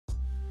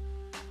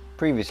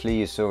Previously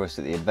you saw us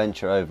at the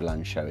Adventure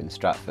Overland show in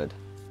Stratford,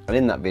 and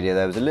in that video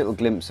there was a little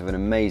glimpse of an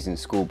amazing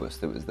school bus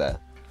that was there.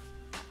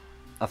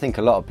 I think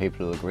a lot of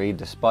people will agree,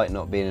 despite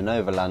not being an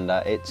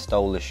Overlander, it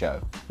stole the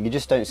show. You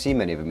just don't see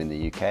many of them in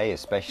the UK,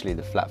 especially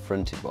the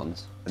flat-fronted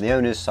ones. And the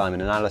owners,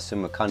 Simon and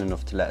Allison, were kind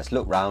enough to let us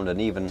look round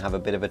and even have a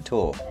bit of a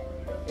tour.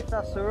 If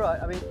that's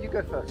alright, I mean, you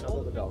go first, I'll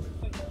let the dog.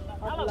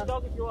 I'll have the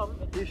dog if you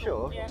want. Are you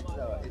sure? Yeah.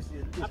 No, it's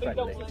I've been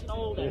friendly. dogs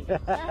all day.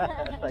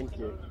 Thank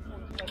you.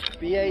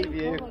 Behave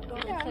you. Oh my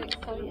god, I'm so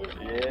excited.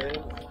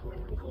 Yeah.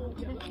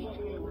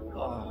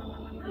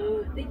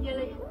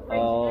 Oh.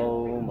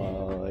 Oh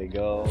my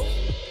god.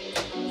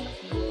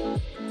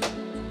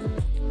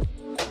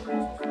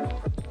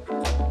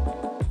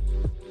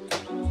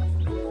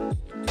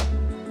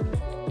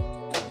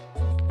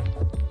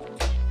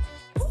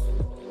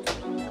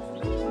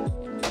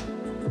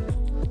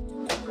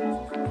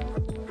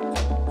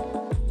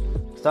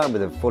 Starting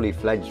with a fully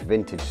fledged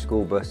vintage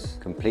school bus,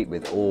 complete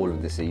with all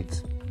of the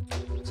seats.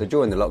 So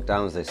during the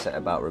lockdowns they set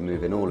about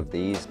removing all of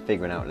these,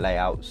 figuring out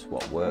layouts,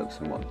 what works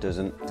and what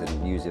doesn't,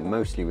 and using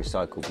mostly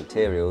recycled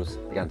materials,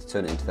 began to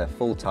turn it into their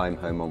full-time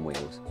home on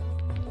wheels.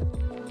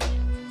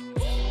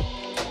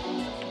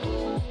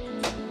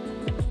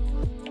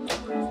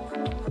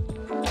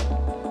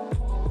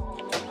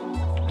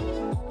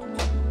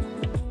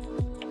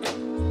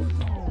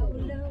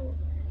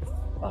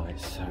 Oh,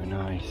 it's so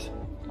nice.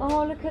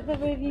 Oh, look at the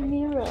rearview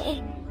mirror.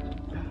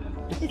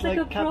 It's like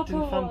a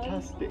Captain proper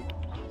Fantastic.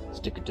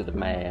 Stick it to the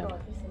man.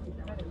 God, this is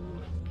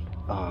incredible.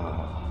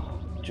 Oh,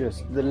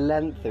 just the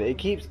length of it. It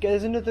keeps,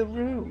 there's another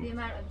room. The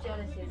amount of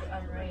jealousy is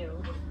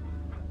unreal.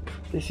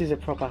 This is a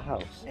proper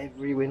house.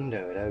 Every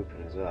window would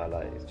open as well,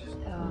 like it's just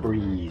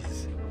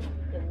breeze.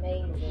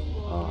 Amazing.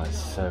 Oh, it's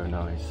so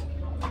nice.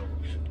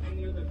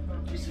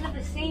 Just look at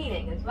the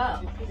ceiling as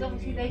well, because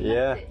obviously they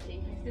Yeah. left it so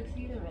you can still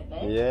see the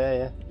ribbon. Yeah,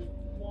 yeah.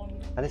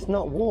 And it's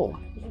not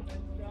warm.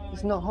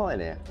 It's not hot in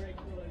here.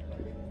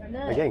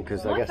 No. Again,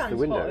 'cause I My guess the fan's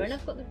windows. hotter and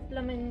I've got the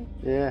blooming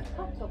Yeah.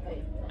 laptop in.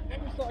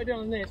 When we started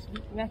doing this,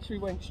 we naturally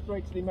went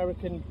straight to the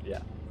American Yeah.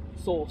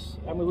 source,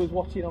 and we was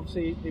watching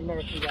obviously the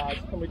American guys,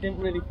 and we didn't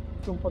really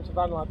jump onto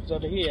van lifers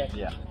over here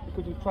Yeah.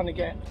 because we were trying to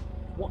get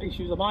what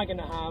issues am I going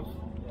to have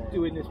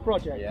doing this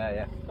project. Yeah,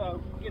 yeah.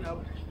 So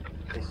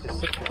It's just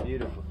such a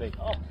beautiful thing.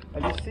 oh,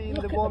 Have you seen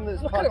the look at one the-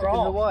 that's look at parked up her in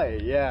arse. Hawaii?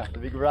 Yeah, the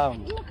big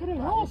round. look at an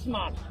horse,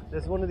 man.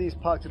 There's one of these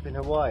parked up in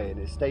Hawaii and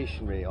it's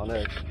stationary on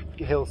a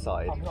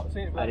hillside. I've not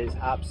seen it. But And it's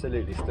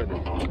absolutely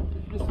stunning.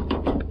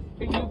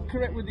 Are you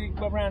correct with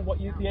around what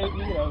it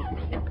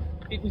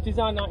was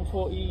designed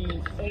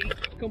 1948.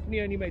 The company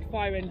only made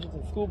fire engines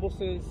and school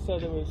buses, so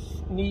there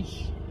was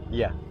niche.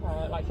 Yeah.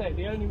 Like I say,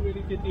 they only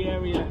really did the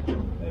area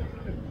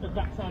of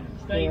that side of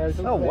the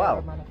state. Oh,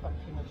 wow.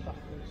 Manufacturing of stuff.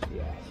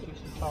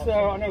 So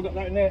I know I've got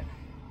that in there.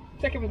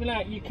 Check everything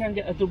out, you can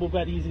get a double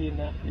bed easy in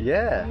there.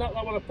 Yeah. Not that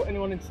I want to put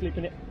anyone in to sleep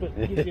in it, but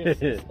it gives you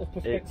a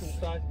perspective It's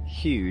size.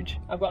 huge.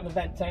 I've got an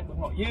event tank we've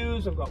not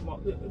used,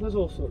 there's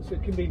all sorts,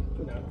 it can be,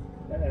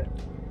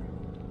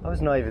 I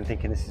was not even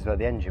thinking this is where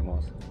the engine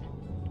was.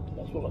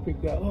 that's what I think,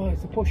 oh,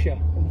 it's a pusher,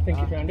 and I think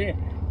it's around here.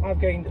 I've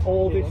gained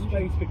all this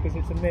space because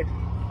it's a mid.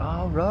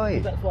 Oh,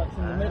 right. That's why it's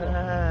in the middle.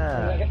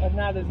 Ah. And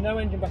now there's no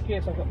engine back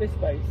here, so I've got this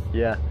space.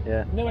 Yeah,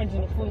 yeah. No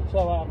engine at front,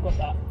 so I've got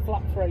that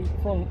flat freight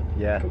front.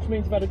 Yeah. Which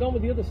means if I'd have gone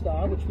with the other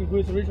star, which we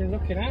was originally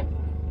looking at,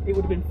 it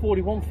would have been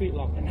 41 feet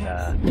long.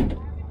 And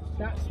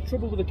that's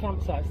trouble with the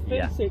campsites.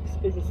 36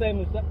 is the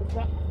same as that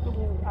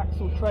double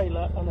axle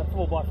trailer and a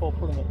 4x4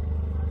 pulling it.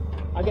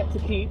 I get to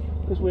keep,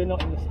 because we're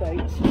not in the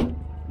States,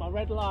 my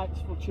red lights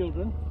for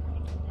children.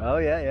 Oh,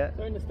 yeah, yeah.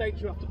 So in the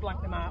States you have to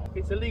blank them out.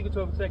 It's illegal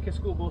to overtake a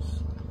school bus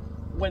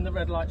when the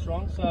red light's are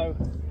on, so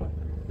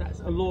that's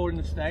a law in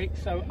the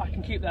States, so I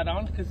can keep that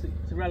on because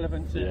it's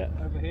irrelevant to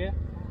over here.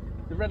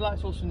 The red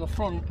light's also in the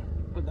front,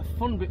 but the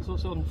fun bit's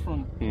also on the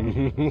front.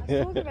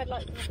 I saw the red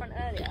lights in the front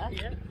earlier.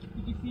 Yeah.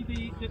 Did you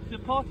see the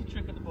party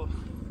trick at the bus?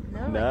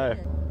 No. No. I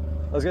didn't.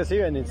 I was going to see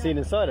you and seen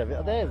inside of it.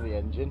 Oh, there's the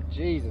engine.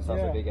 Jesus, that's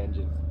Yeah. a big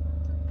engine.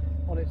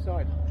 On its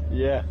side.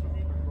 Yeah.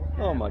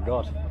 Oh my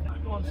god.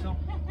 Go on, son.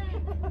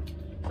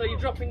 So you're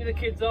dropping the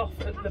kids off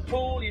at the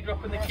pool, you're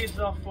dropping the kids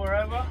off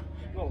wherever.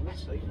 Oh,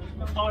 let's see.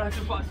 Oh, I have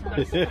to put some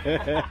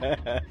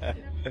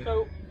notes.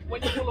 So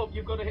when you pull up,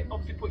 you've got to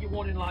obviously put your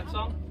warning lights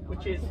on,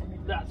 which is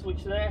that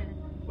switch there,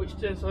 which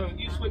turns. So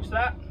you switch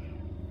that.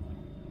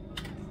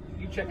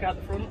 You check out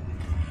the front.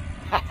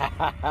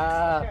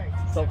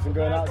 Stops them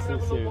going out Have a too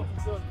look soon. what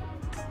you've done.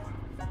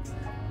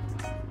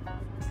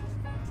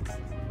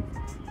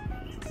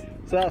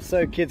 So that's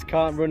so kids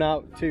can't run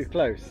out too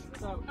close.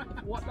 So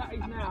what that is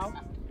now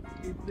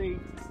is the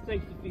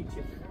safety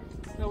feature.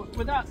 So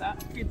without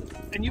that, kids,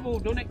 and you've all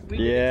done it.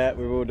 Yeah,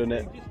 we've all done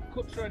it. You just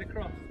cut straight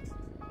across.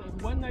 So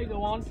when they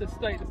go on to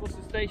stay, the bus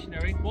is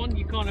stationary. One,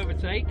 you can't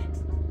overtake.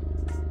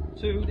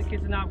 Two, the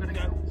kids are now going to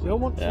go. So I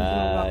want something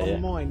like that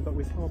on mine, but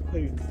with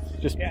harpoons.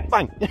 Just Yeah.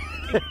 bang.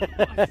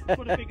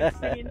 Put a bigger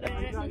thing in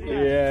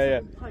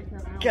there.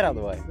 Get out of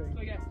the way.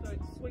 So yeah, so it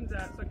swings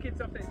out. So kids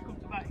have to come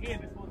to about here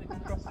before they can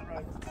cross the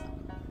road.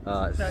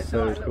 Oh, it's it's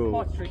so a nice little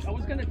cool. pottery. I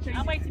was going to change.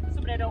 I'm waiting for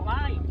somebody I don't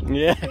like.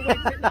 Yeah.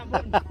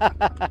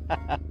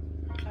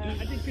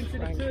 I did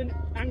consider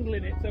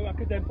angling it so I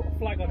could then put a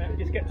flag on it and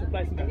just get to a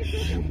place and go.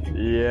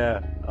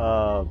 Yeah.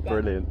 Oh,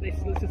 brilliant. This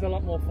is a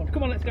lot more fun.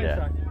 Come on, let's go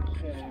Yeah.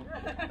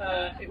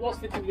 inside. It was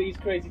fitted with these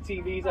crazy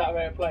TVs out of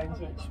airplanes,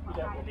 which we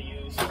don't really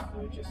use.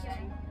 We just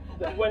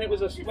when it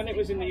was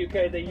in the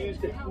UK, they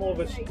used it more of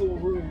a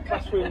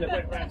classroom that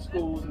went around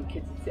schools and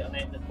kids would sit on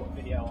it and put a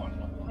video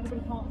on.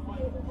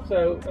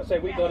 So I say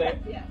we got it,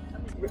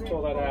 ripped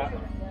all that out.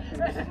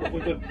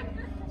 We've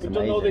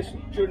done all this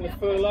during the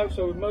furlough,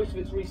 so most of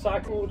it's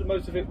recycled,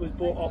 most of it was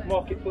bought off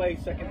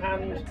marketplace, second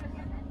hand,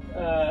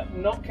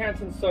 not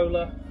counting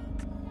solar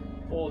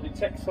or the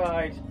tech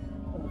side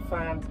and the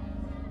fan.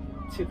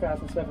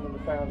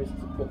 £2,700 is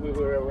what we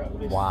were at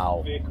with this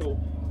vehicle,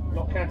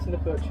 not counting the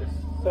purchase.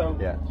 So,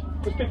 yeah,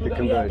 because people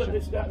go, yeah,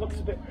 but that looks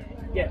a bit.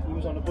 Yeah, we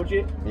was on a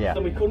budget,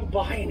 and we couldn't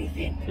buy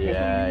anything.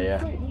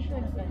 Yeah.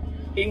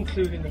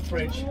 Including the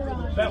fridge.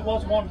 That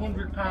was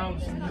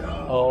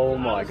 £100. Oh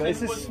my god,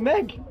 it's a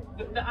Smeg.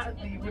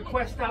 The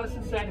request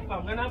Allison said, if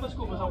I'm going to have a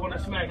Skoolie, I want a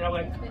Smeg. And I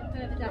went,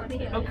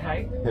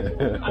 okay.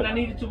 And I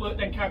needed to work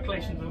then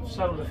calculations of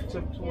solar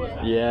to work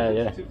that.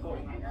 Yeah.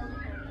 240.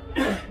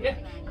 Yeah.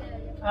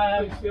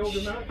 It's the old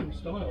American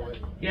style.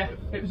 Yeah,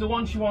 it was the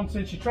one she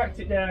wanted. She tracked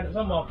it down. It was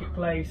on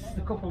marketplace.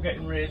 The couple were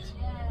getting rid.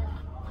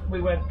 We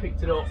went,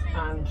 picked it up,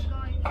 and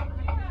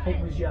it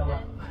was yellow.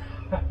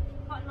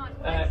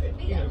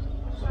 You know,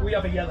 we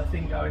have a yellow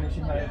thing going, as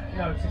you may have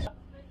noticed.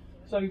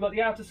 So you've got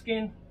the outer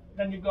skin,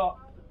 then you've got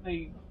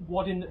the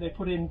wadding that they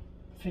put in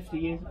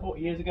 40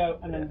 years ago,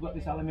 and then you've got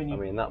this aluminium.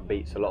 I mean, that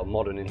beats a lot of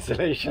modern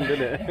insulation,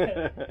 doesn't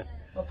it?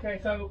 Okay,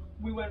 so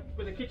we went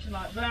with a kitchen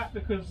like that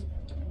because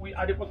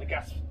I didn't want the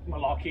gas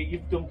malarkey.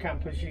 You've done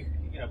campers, you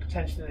know,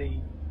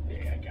 potentially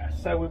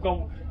gas. So we've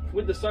gone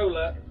with the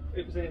solar.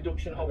 It was an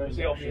induction hob, was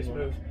the obvious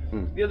move.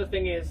 The other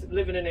thing is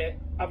living in it,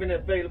 having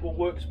available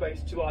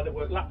workspace to either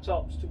work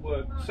laptops, to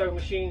work sewing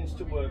machines,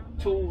 to work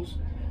tools,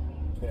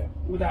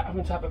 without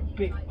having to have a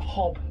big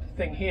hob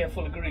thing here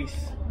full of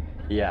grease.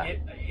 Yeah.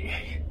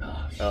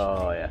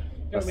 Oh yeah.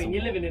 You know what I mean?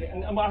 You're living in it,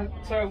 and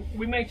so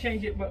we may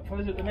change it, but for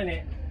us at the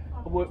minute,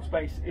 the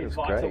workspace is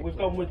vital. Great. We've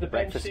gone with the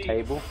breakfast bench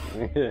table.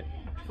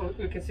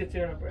 We can sit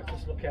here and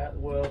breakfast, look out at the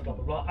world, blah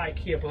blah blah.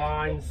 IKEA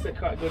blinds, they're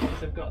quite good because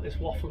they've got this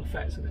waffle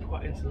effect, so they're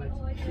quite insulated.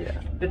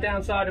 Yeah. The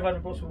downside of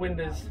having Brussels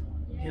windows,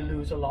 you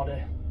lose a lot of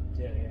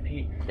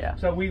heat. Yeah.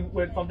 So we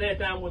went from there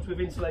downwards.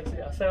 We've insulated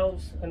it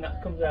ourselves, and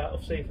that comes out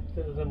of safer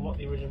than what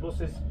the original bus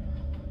is.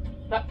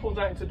 That pulls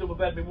out into a double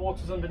bed with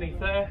waters underneath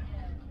there.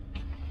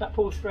 That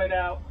pulls straight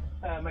out,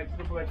 makes a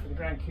double bed for the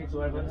grandkids or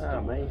whatever. Oh,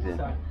 amazing.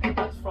 So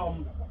that's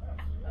from,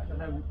 I don't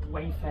know,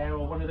 Wayfair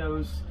or one of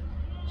those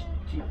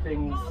cheap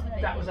things.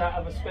 That was out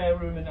of a spare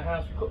room in the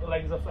house. We cut the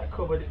legs off that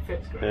cupboard, it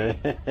fits great.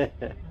 And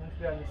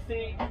the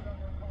seat,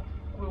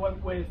 we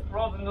went with,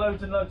 rather than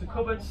loads and loads of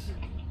cupboards,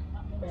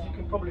 as you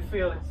can probably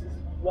feel, it's as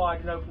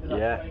wide and open as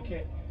I can make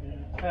it.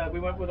 We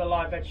went with a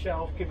live edge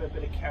shelf, give it a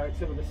bit of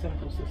character with a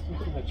simple system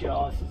from the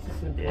jars. It's a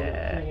simple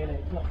thing in it,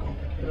 it's not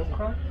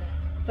complicated.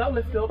 That'll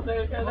lift up,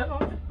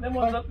 them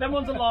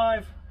ones are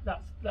live,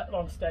 that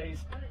one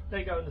stays.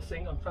 They go in the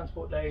sink on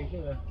transport day, you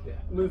know,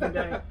 moving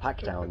day.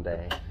 Pack down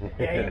day.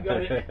 Yeah, you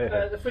got it.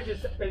 The fridge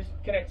is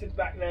connected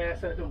back there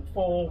so it doesn't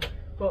fall,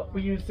 but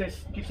we use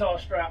this guitar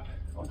strap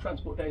on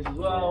transport days as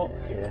well.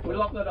 We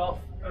lock that off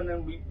and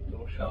then we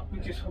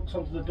just hooks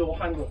onto the door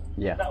handle.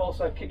 Yeah. That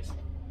also kicks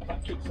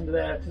into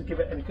there to give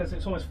it in, because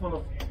it's always full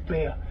of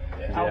beer,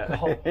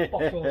 alcohol,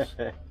 bottles,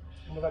 and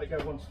we've had it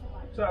go once.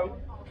 So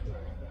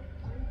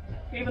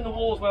even the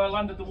walls, where I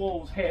landed the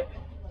walls, hit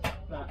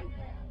that.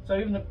 So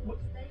even the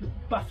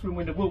bathroom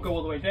window will go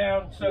all the way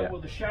down, so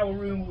will the shower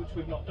room, which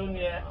we've not done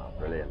yet.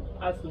 Brilliant.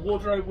 As the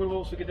wardrobe will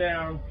also go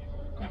down.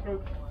 Oh,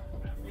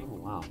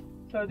 wow.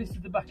 So this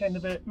is the back end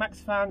of it. Max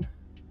fan.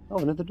 Oh,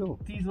 another door.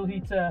 Diesel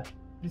heater.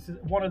 This is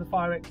one of the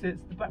fire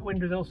exits. The back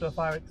window is also a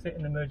fire exit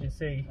in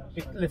emergency.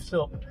 It lifts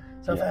up.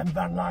 So for them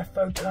van life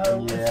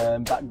photos. Yeah,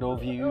 and back door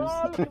views.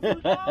 Oh,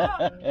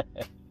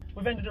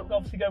 we've ended up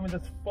obviously going with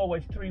the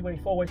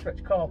four-way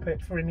stretch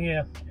carpet for in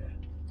here.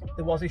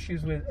 There was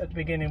issues with at the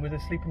beginning with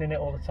us sleeping in it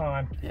all the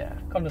time. Yeah.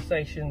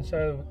 Condensation.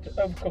 So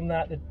to overcome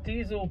that, the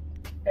diesel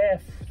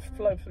air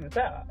flowed through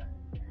that,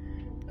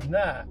 and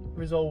that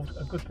resolved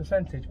a good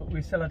percentage. But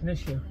we still had an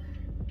issue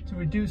to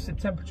reduce the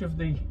temperature of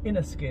the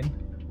inner skin.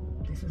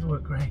 This has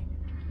worked great.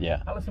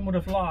 Yeah. Allison would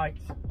have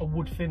liked a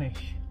wood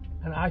finish,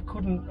 and I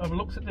couldn't. I've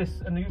looked at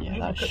this, and you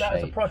look at that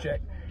as a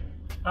project.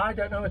 I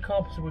don't know a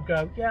carpenter would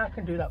go, yeah, I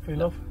can do that for you,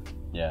 love.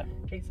 Yeah.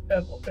 It's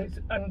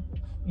and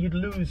you'd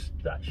lose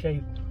that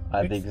shape.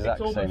 I had the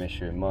exact same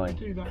issue in mind.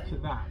 Do that to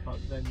that, but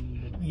then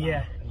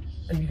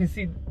and you can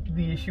see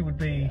the issue would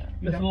be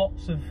there's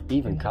lots of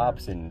even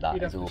carpeting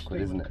that is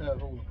awkward, isn't it?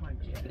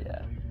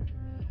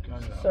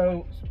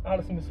 So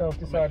Alice and myself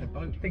decided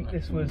I think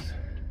this was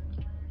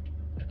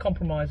a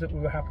compromise that we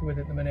were happy with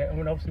at the minute,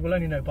 and obviously we'll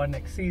only know by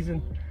next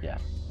season. Yeah.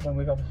 When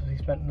we've obviously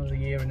spent another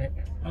year in it.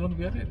 How long have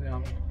you had it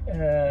now?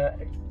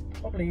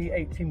 Probably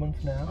 18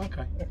 months now.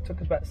 Okay. It took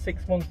us about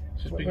 6 months.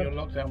 This has been your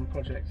lockdown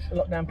project. A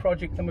lockdown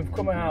project, and we've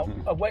come out.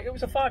 It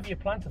was a 5-year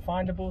plan to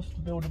find a bus, to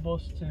build a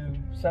bus, to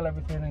sell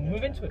everything and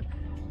move into it.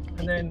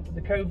 And then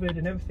the COVID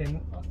and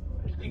everything,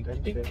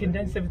 it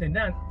condensed everything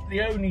down.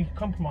 The only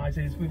compromise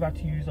is we've had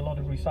to use a lot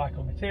of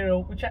recycled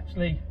material, which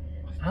actually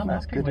I'm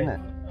That's happy good, with.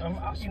 isn't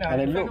it? You know,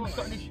 And it if anyone's looks-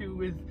 got an issue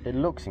with, It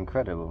looks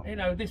incredible. you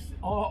know, this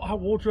our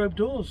wardrobe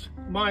doors.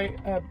 My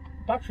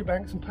battery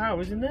banks and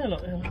power is in there.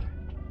 Look,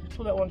 just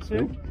pull that one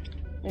too.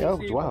 And Oh,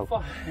 see you've wow.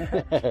 got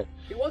fire.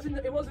 It was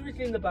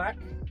originally in the back,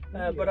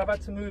 but I've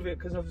had to move it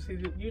because obviously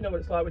you know what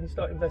it's like when you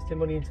start investing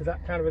money into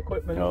that kind of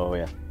equipment. Oh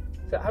yeah.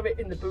 So have it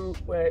in the boot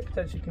where it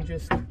potentially can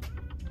just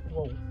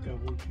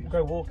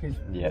go walking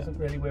Yeah. wasn't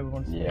really where we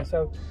wanted to Yeah. be.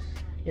 So,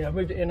 you know,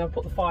 moved it in. I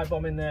put the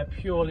firebomb in there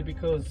purely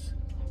because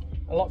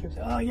a lot of people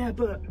say, "Oh yeah,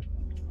 but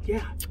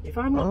yeah, if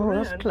I'm not Oh,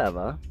 around, that's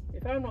clever.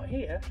 if I'm not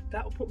here,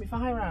 that will put my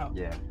fire out."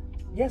 Yeah.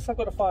 Yes, I've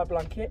got a fire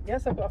blanket.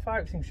 Yes, I've got a fire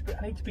extinguisher,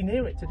 but I need to be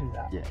near it to do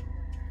that. Yeah.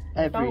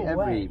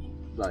 Every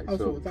Like I sort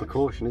thought of that's-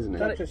 precaution, isn't Is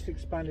that it? just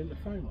expanding the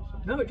foam or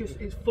something? No,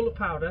 it's full of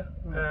powder.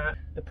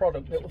 The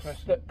product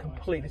that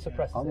completely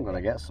suppresses I'm it. gonna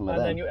get some of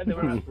And them. then you end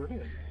around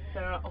Brilliant.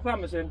 off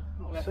Amazon,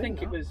 and I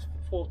think it was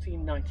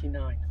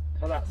 $14.99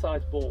 for that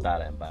size ball.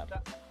 That ain't bad.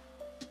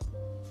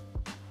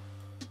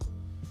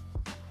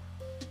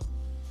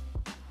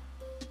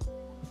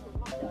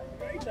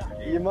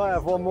 You might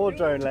have one more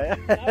drone later.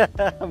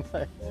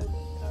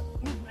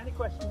 Any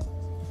questions?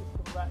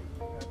 Just come back.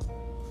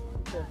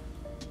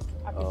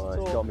 Oh,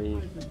 it's got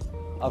me.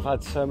 I've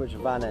had so much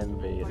van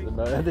envy at the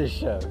moment of this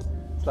show.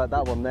 It's like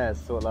that one there,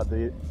 sort of like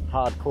the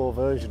hardcore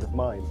version of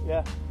mine.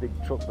 Yeah. Big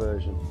truck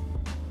version.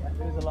 Yeah,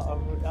 there's a lot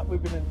of.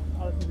 We've been in.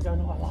 Allison's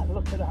going, "Oh, I like the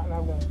look of that," and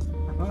I'm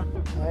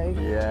going,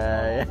 "Okay."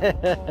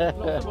 Yeah.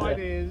 Lots of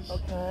ideas.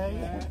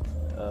 Okay.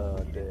 Oh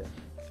dear.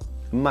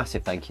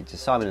 Massive thank you to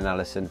Simon and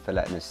Allison for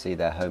letting us see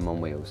their home on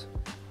wheels.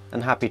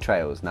 And happy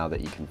trails now that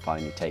you can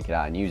finally take it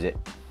out and use it.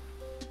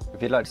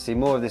 If you'd like to see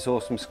more of this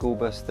awesome school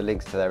bus, the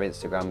links to their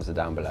Instagrams are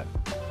down below.